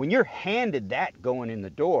 When you're handed that going in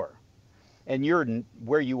the door, and you're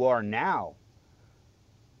where you are now,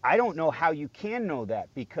 I don't know how you can know that,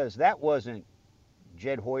 because that wasn't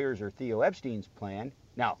Jed Hoyer's or Theo Epstein's plan.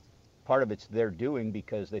 Now, part of it's their doing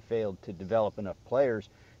because they failed to develop enough players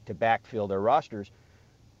to backfill their rosters,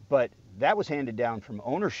 but that was handed down from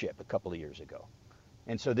ownership a couple of years ago.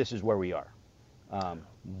 And so this is where we are.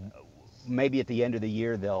 Maybe at the end of the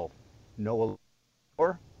year they'll know a little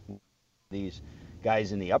more. These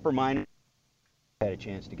guys in the upper minors had a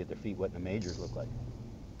chance to get their feet wet in the majors look like.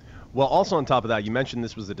 Well, also on top of that, you mentioned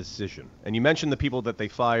this was a decision, and you mentioned the people that they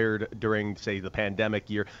fired during, say, the pandemic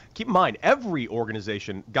year. Keep in mind, every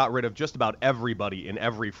organization got rid of just about everybody in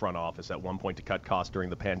every front office at one point to cut costs during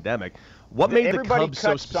the pandemic. What made the Cubs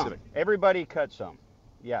so specific? Everybody cut some,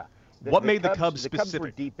 yeah. What made the Cubs specific? The Cubs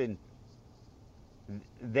were deep in.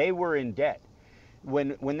 They were in debt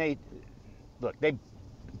when they look. They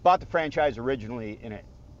bought the franchise originally in a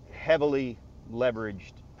heavily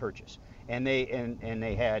leveraged purchase, and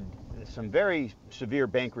they had some very severe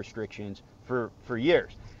bank restrictions for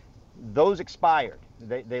years. Those expired.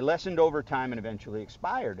 They lessened over time and eventually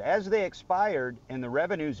expired. As they expired and the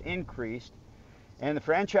revenues increased and the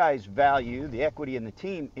franchise value, the equity in the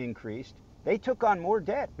team increased, they took on more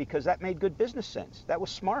debt because that made good business sense. That was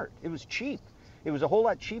smart. It was cheap. It was a whole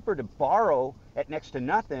lot cheaper to borrow at next to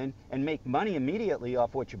nothing and make money immediately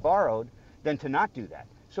off what you borrowed than to not do that.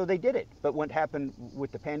 So they did it. But what happened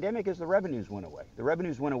with the pandemic is the revenues went away. The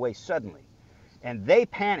revenues went away suddenly. And they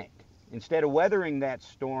panicked. Instead of weathering that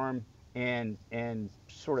storm and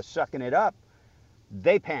sort of sucking it up,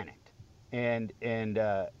 they panicked and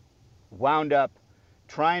wound up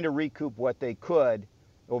trying to recoup what they could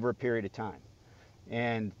over a period of time.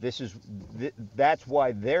 And that's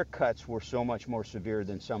why their cuts were so much more severe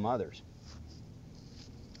than some others.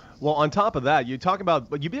 Well, on top of that, you talk about,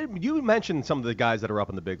 you mentioned some of the guys that are up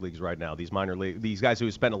in the big leagues right now, these guys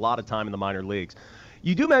who spent a lot of time in the minor leagues.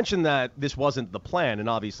 You do mention that this wasn't the plan, and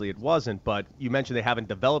obviously it wasn't, but you mentioned they haven't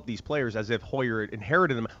developed these players as if Hoyer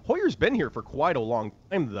inherited them. Hoyer's been here for quite a long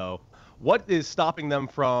time, though. What is stopping them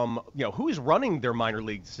from, who is running their minor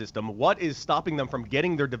league system? What is stopping them from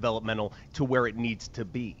getting their developmental to where it needs to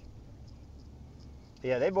be?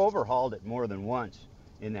 Yeah, they've overhauled it more than once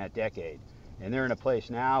in that decade. And they're in a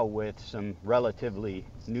place now with some relatively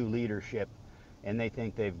new leadership, and they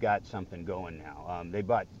think they've got something going now. They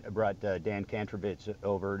brought Dan Kantrovitz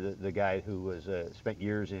over, the guy who was spent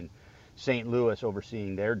years in St. Louis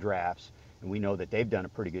overseeing their drafts, and we know that they've done a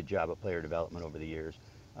pretty good job of player development over the years.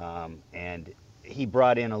 And he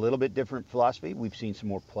brought in a little bit different philosophy. We've seen some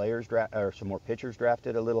more some more pitchers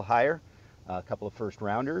drafted a little higher, a couple of first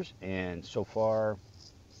rounders, and so far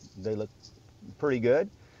they look pretty good.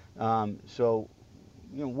 So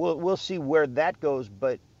we'll see where that goes,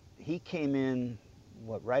 but he came in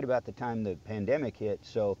right about the time the pandemic hit,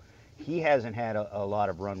 so he hasn't had a lot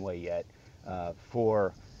of runway yet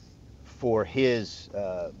for his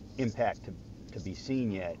impact to be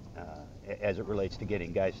seen yet as it relates to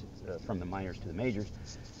getting guys from the minors to the majors.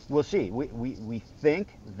 We'll see. We think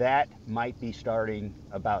that might be starting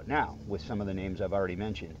about now with some of the names I've already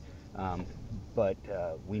mentioned, but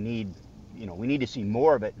we need to see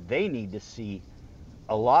more of it. They need to see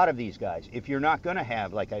a lot of these guys. If you're not going to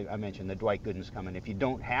have, like I mentioned, the Dwight Goodens coming, if you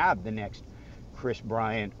don't have the next Chris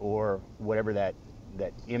Bryant or whatever that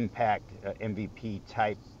impact MVP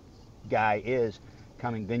type guy is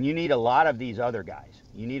coming, then you need a lot of these other guys.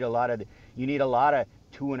 You need a lot of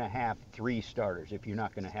 2.5, 3 starters if you're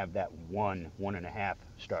not going to have that 1.5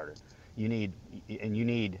 starter. You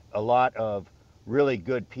need a lot of really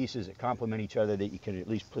good pieces that complement each other that you can at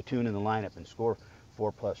least platoon in the lineup and score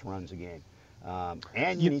 4+ runs a game.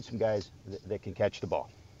 And you need some guys that can catch the ball.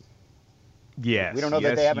 Yes. We don't know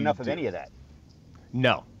that they have enough of any of that.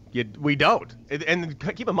 No, we don't. And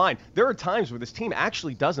keep in mind, there are times where this team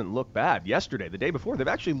actually doesn't look bad. Yesterday, the day before, they've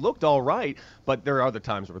actually looked all right, but there are other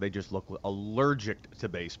times where they just look allergic to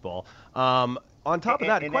baseball. On top of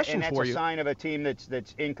that, question for you. And that's a sign of a team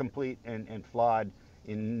that's incomplete and flawed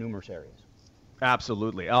in numerous areas.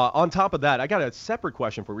 Absolutely. On top of that, I got a separate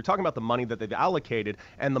question for you. We're talking about the money that they've allocated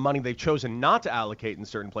and the money they've chosen not to allocate in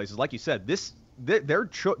certain places. Like you said, this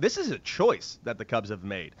is a choice that the Cubs have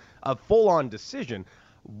made, a full-on decision.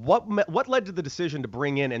 What led to the decision to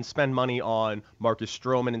bring in and spend money on Marcus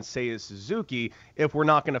Stroman and Seiya Suzuki if we're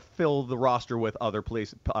not going to fill the roster with other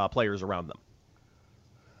players around them?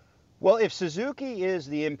 Well, if Suzuki is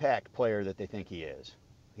the impact player that they think he is,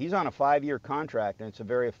 he's on a 5-year contract, and it's a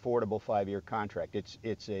very affordable 5-year contract. It's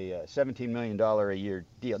a $17 million a year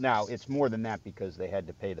deal. Now, it's more than that because they had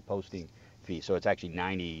to pay the posting fee, so it's actually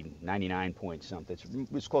 99 point something.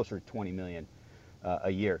 It's closer to $20 million a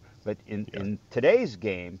year. But in today's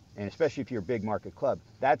game, and especially if you're a big market club,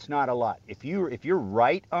 that's not a lot. If you're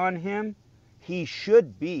right on him, he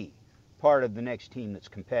should be part of the next team that's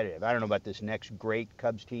competitive. I don't know about this next great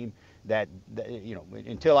Cubs team that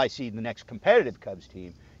until I see the next competitive Cubs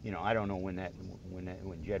team, I don't know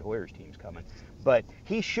when Jed Hoyer's team's coming. But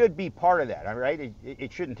he should be part of that, all right?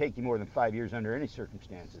 It shouldn't take you more than 5 years under any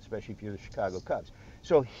circumstances, especially if you're the Chicago Cubs.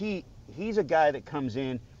 So he's a guy that comes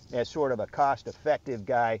in as sort of a cost-effective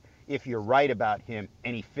guy if you're right about him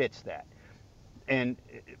and he fits that. And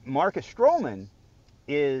Marcus Stroman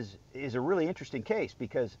is a really interesting case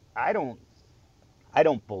because I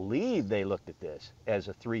don't believe they looked at this as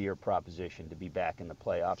a 3-year proposition to be back in the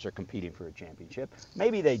playoffs or competing for a championship.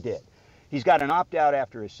 Maybe they did. He's got an opt-out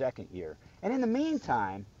after his 2nd year. And in the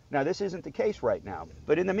meantime, now this isn't the case right now,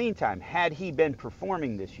 but in the meantime, had he been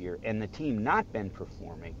performing this year and the team not been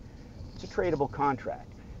performing, it's a tradable contract.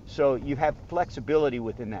 So you have flexibility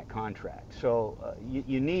within that contract. So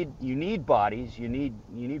you need bodies, you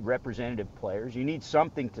need representative players, you need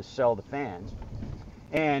something to sell the fans,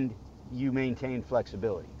 and you maintain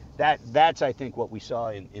flexibility. That's I think what we saw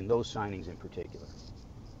in those signings in particular.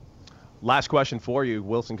 Last question for you,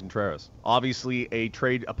 Wilson Contreras. Obviously a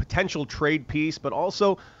potential trade piece, but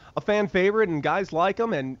also a fan favorite, and guys like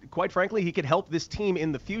him, and quite frankly, he could help this team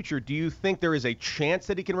in the future. Do you think there is a chance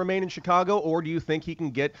that he can remain in Chicago, or do you think he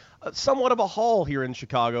can get somewhat of a haul here in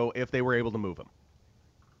Chicago if they were able to move him?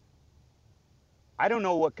 I don't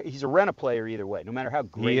know he's a rent-a-player either way, no matter how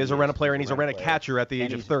great he is. A rent-a-player, and he's a rent-a-catcher at the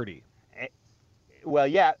age of 30. Well,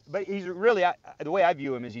 yeah, but he's really, the way I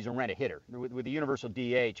view him is he's a rent-a-hitter. With the universal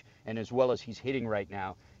DH, and as well as he's hitting right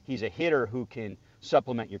now, he's a hitter who can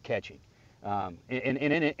supplement your catching. And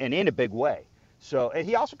in a big way. So, and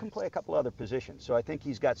he also can play a couple other positions. So I think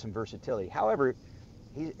he's got some versatility. However,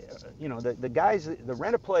 the guys, the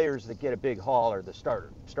rental players that get a big haul are the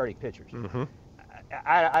starting pitchers. Mm-hmm.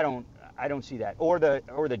 I don't see that, or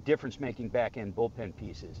the difference-making back-end bullpen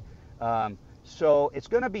pieces. So it's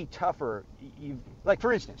going to be tougher. Like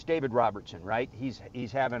for instance, David Robertson, right?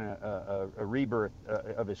 He's having a rebirth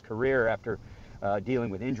of his career after dealing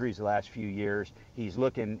with injuries the last few years. He's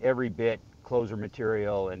looking every bit closer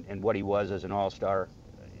material and what he was as an all-star.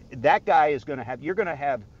 That guy is going to have. You're going to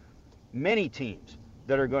have many teams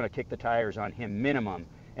that are going to kick the tires on him minimum,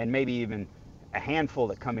 and maybe even a handful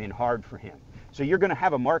that come in hard for him. So you're going to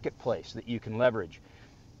have a marketplace that you can leverage.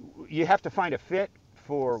 You have to find a fit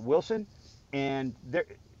for Wilson. And there,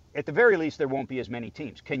 at the very least, there won't be as many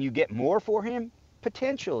teams. Can you get more for him?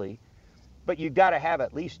 Potentially, but you've got to have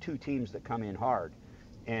at least 2 teams that come in hard.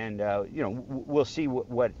 And we'll see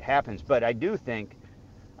what happens. But I do think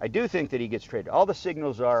that he gets traded. All the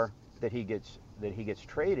signals are that he gets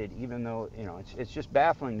traded, even though it's just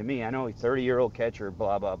baffling to me. I know he's a 30-year-old catcher,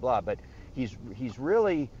 blah blah blah, but he's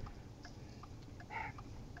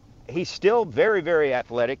still very, very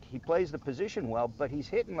athletic. He plays the position well, but he's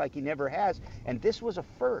hitting like he never has. And this was a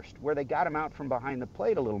first where they got him out from behind the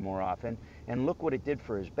plate a little more often, and look what it did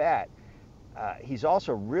for his bat. He's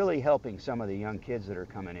also really helping some of the young kids that are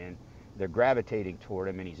coming in. They're gravitating toward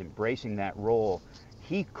him, and he's embracing that role.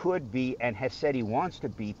 He could be, and has said he wants to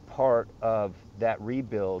be, part of that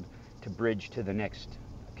rebuild to bridge to the next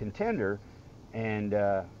contender. And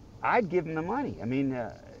I'd give him the money. I mean,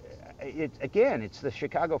 it's the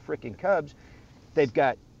Chicago frickin' Cubs. They've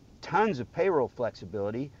got tons of payroll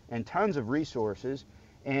flexibility and tons of resources,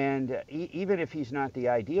 and even if he's not the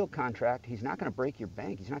ideal contract, he's not going to break your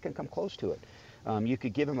bank. He's not going to come close to it. You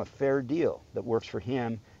could give him a fair deal that works for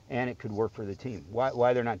him, and it could work for the team.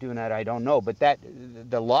 Why they're not doing that, I don't know. But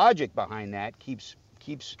the logic behind that keeps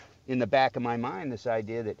in the back of my mind this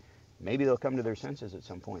idea that maybe they'll come to their senses at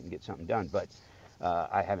some point and get something done. But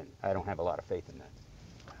I don't have a lot of faith in that.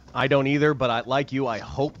 I don't either, but like you, I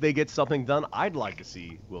hope they get something done. I'd like to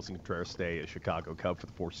see Wilson Contreras stay a Chicago Cub for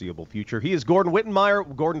the foreseeable future. He is Gordon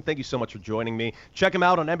Wittenmyer. Gordon, thank you so much for joining me. Check him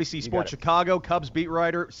out on NBC Sports Chicago, Cubs beat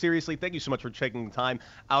writer. Seriously, thank you so much for taking the time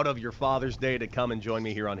out of your Father's Day to come and join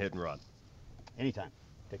me here on Hit and Run. Anytime.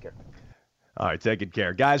 Take care. All right, take good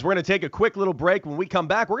care. Guys, we're going to take a quick little break. When we come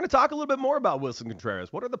back, we're going to talk a little bit more about Wilson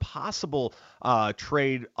Contreras. What are the possible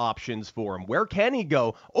trade options for him? Where can he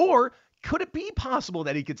go? Or could it be possible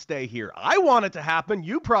that he could stay here? I want it to happen.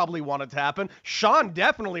 You probably want it to happen. Sean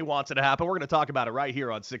definitely wants it to happen. We're going to talk about it right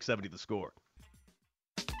here on 670 The Score.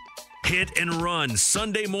 Hit and Run,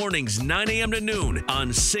 Sunday mornings, 9 a.m. to noon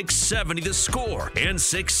on 670 The Score and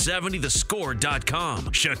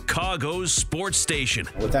 670thescore.com, Chicago's sports station.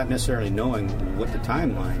 Without necessarily knowing what the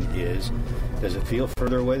timeline is, does it feel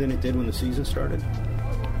further away than it did when the season started?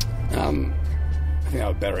 I think I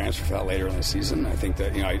have a better answer for that later in the season. I think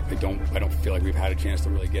that I don't feel like we've had a chance to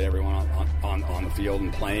really get everyone on the field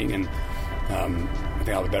and playing, and I think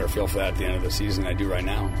I'll have a better feel for that at the end of the season than I do right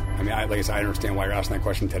now. I mean, like I said, I understand why you're asking that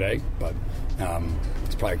question today, but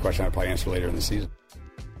it's probably a question I'll probably answer later in the season.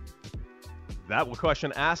 That was a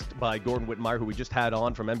question asked by Gordon Wittenmyer, who we just had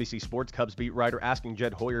on from NBC Sports, Cubs beat writer, asking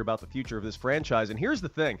Jed Hoyer about the future of this franchise. And here's the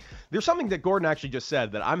thing. There's something that Gordon actually just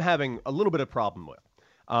said that I'm having a little bit of problem with.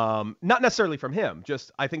 Not necessarily from him,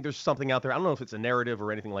 just I think there's something out there. I don't know if it's a narrative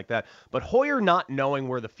or anything like that, but Hoyer not knowing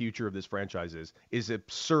where the future of this franchise is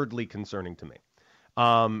absurdly concerning to me.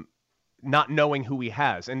 Not knowing who he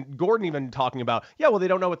has. And Gordon even talking about, they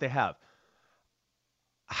don't know what they have.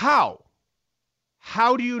 How?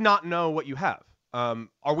 How do you not know what you have?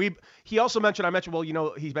 He also mentioned,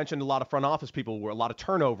 he mentioned a lot of front office people, were a lot of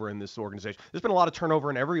turnover in this organization. There's been a lot of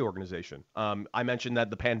turnover in every organization. I mentioned that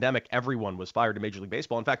the pandemic, everyone was fired in Major League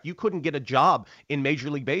Baseball. In fact, you couldn't get a job in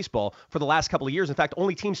Major League Baseball for the last couple of years. In fact,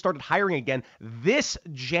 only teams started hiring again this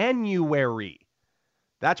January.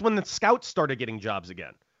 That's when the scouts started getting jobs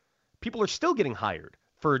again. People are still getting hired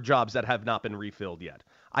for jobs that have not been refilled yet.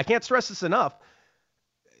 I can't stress this enough.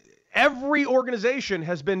 Every organization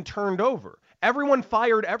has been turned over. Everyone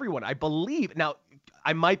fired everyone. I believe. Now,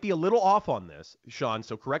 I might be a little off on this, Sean,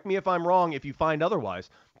 so correct me if I'm wrong if you find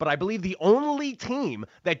otherwise. But I believe the only team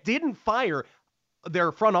that didn't fire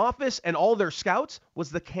their front office and all their scouts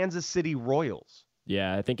was the Kansas City Royals.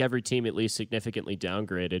 Yeah, I think every team at least significantly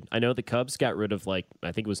downgraded. I know the Cubs got rid of, I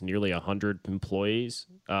think it was nearly 100 employees,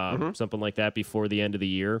 something like that before the end of the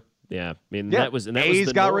year. Yeah, I mean, that was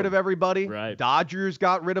A's got rid of everybody. Right. Dodgers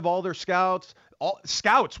got rid of all their scouts.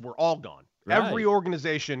 Scouts were all gone. Right. Every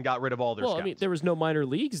organization got rid of all their scouts. Well, I mean, there was no minor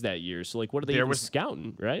leagues that year, so what are they even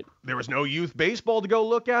scouting, right? There was no youth baseball to go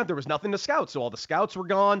look at. There was nothing to scout, so all the scouts were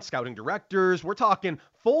gone, scouting directors. We're talking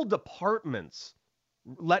full departments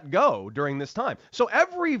let go during this time. So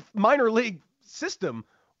every minor league system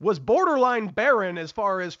was borderline barren as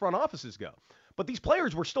far as front offices go. But these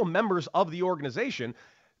players were still members of the organization.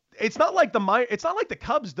 It's not like the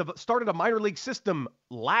Cubs started a minor league system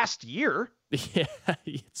last year. Yeah,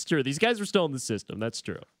 it's true. These guys were still in the system. That's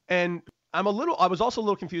true. And I was also a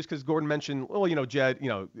little confused because Gordon mentioned,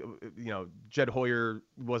 Jed Hoyer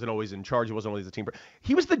wasn't always in charge. He wasn't always the team.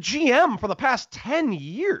 He was the GM for the past 10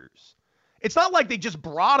 years. It's not like they just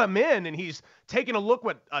brought him in and he's taking a look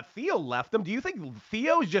what Theo left him. Do you think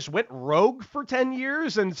Theo just went rogue for 10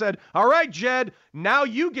 years and said, all right, Jed, now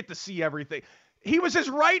you get to see everything? He was his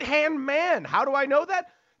right-hand man. How do I know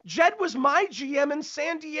that? Jed was my GM in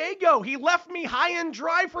San Diego. He left me high and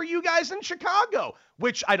dry for you guys in Chicago,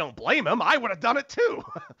 which I don't blame him. I would have done it too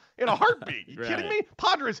in a heartbeat. You kidding me?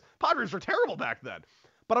 Padres were terrible back then.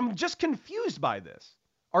 But I'm just confused by this.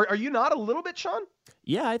 Are you not a little bit, Sean?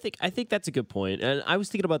 Yeah, I think that's a good point. And I was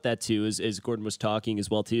thinking about that too as Gordon was talking as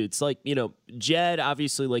well too. It's like, Jed,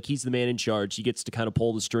 obviously, like, he's the man in charge. He gets to kind of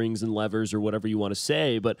pull the strings and levers or whatever you want to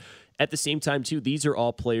say. But at the same time too, these are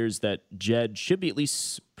all players that Jed should be at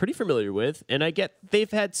least pretty familiar with. And I get they've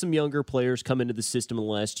had some younger players come into the system in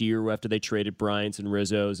the last year after they traded Bryants and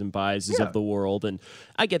Rizzos and Baez's of the world. And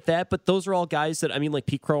I get that. But those are all guys that, like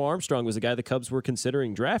Pete Crow Armstrong was a guy the Cubs were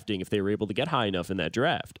considering drafting if they were able to get high enough in that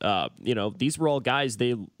draft. These were all guys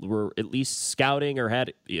they were at least scouting or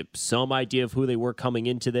had some idea of who they were coming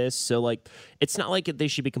into this. So, like, it's not like they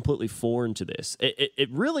should be completely foreign to this. It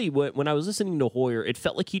really, when I was listening to Hoyer, it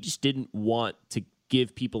felt like he just didn't want to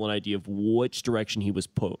give people an idea of which direction he was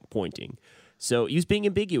pointing. So he was being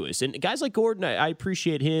ambiguous. And guys like Gordon, I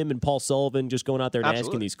appreciate him and Paul Sullivan just going out there and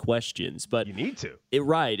asking these questions. But you need to.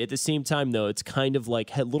 Right. At the same time, though, it's kind of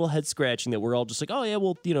like a little head scratching that we're all just like, oh, yeah,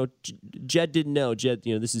 well, Jed didn't know. Jed,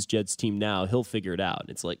 this is Jed's team now. He'll figure it out.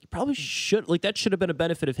 And it's like, you probably should. Like, that should have been a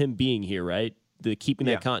benefit of him being here, right? Keeping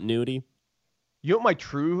that continuity. You know what my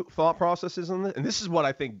true thought process is on this? And this is what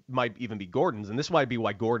I think might even be Gordon's. And this might be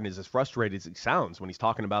why Gordon is as frustrated as he sounds when he's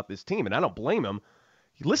talking about this team. And I don't blame him.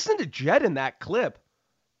 Listen to Jed in that clip.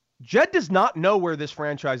 Jed does not know where this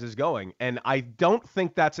franchise is going, and I don't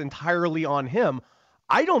think that's entirely on him.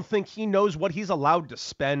 I don't think he knows what he's allowed to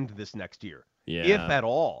spend this next year, if at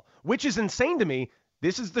all, which is insane to me.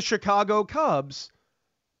 This is the Chicago Cubs.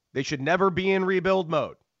 They should never be in rebuild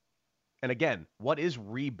mode. And again, what is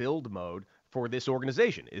rebuild mode for this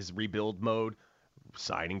organization? Is rebuild mode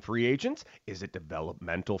signing free agents? Is it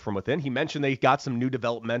developmental from within? He mentioned they got some new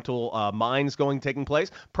developmental minds taking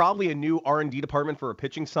place. Probably a new R&D department for a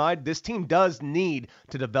pitching side. This team does need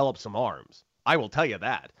to develop some arms. I will tell you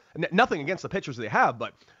that. Nothing against the pitchers they have,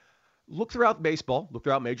 but look throughout baseball, look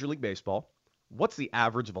throughout Major League Baseball. What's the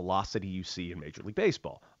average velocity you see in Major League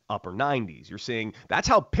Baseball? Upper 90s. You're seeing that's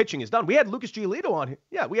how pitching is done. We had Lucas Giolito on.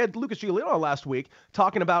 Yeah, we had Lucas Giolito on last week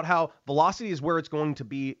talking about how velocity is where it's going to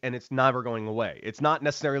be and it's never going away. It's not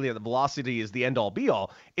necessarily that the velocity is the end all be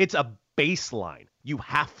all. It's a baseline. You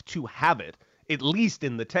have to have it at least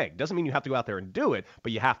in the tank. Doesn't mean you have to go out there and do it,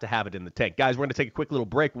 but you have to have it in the tank. Guys, we're going to take a quick little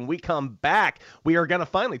break. When we come back, we are going to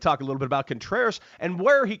finally talk a little bit about Contreras and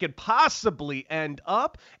where he could possibly end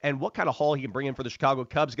up and what kind of haul he can bring in for the Chicago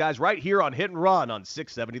Cubs, guys, right here on Hit and Run on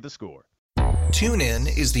 670 The Score.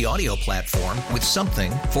 TuneIn is the audio platform with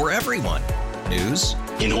something for everyone. News.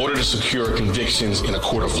 In order to secure convictions in a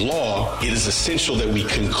court of law, it is essential that we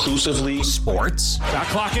conclusively. Sports. Shot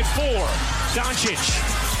clock at 4.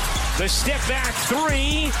 Doncic. The step back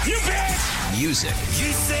 3. You bet. Music.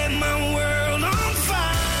 You set my world on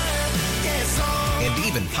fire. Yes, and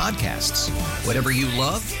even podcasts. Whatever you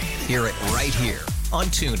love, hear it right here on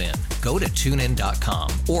TuneIn. Go to TuneIn.com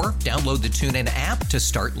or download the TuneIn app to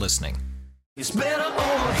start listening. It's better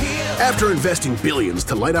over here. After investing billions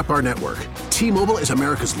to light up our network, T-Mobile is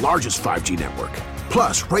America's largest 5G network.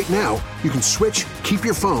 Plus, right now, you can switch, keep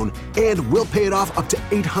your phone, and we'll pay it off up to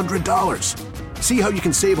 $800. See how you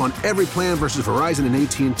can save on every plan versus Verizon and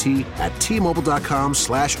AT&T at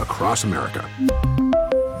T-Mobile.com/across America.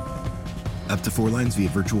 Up to 4 lines via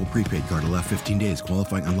virtual prepaid card. Allow 15 days.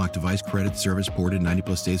 Qualifying unlocked device credit service ported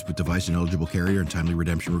 90+ days with device and eligible carrier and timely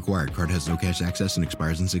redemption required. Card has no cash access and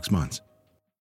expires in 6 months.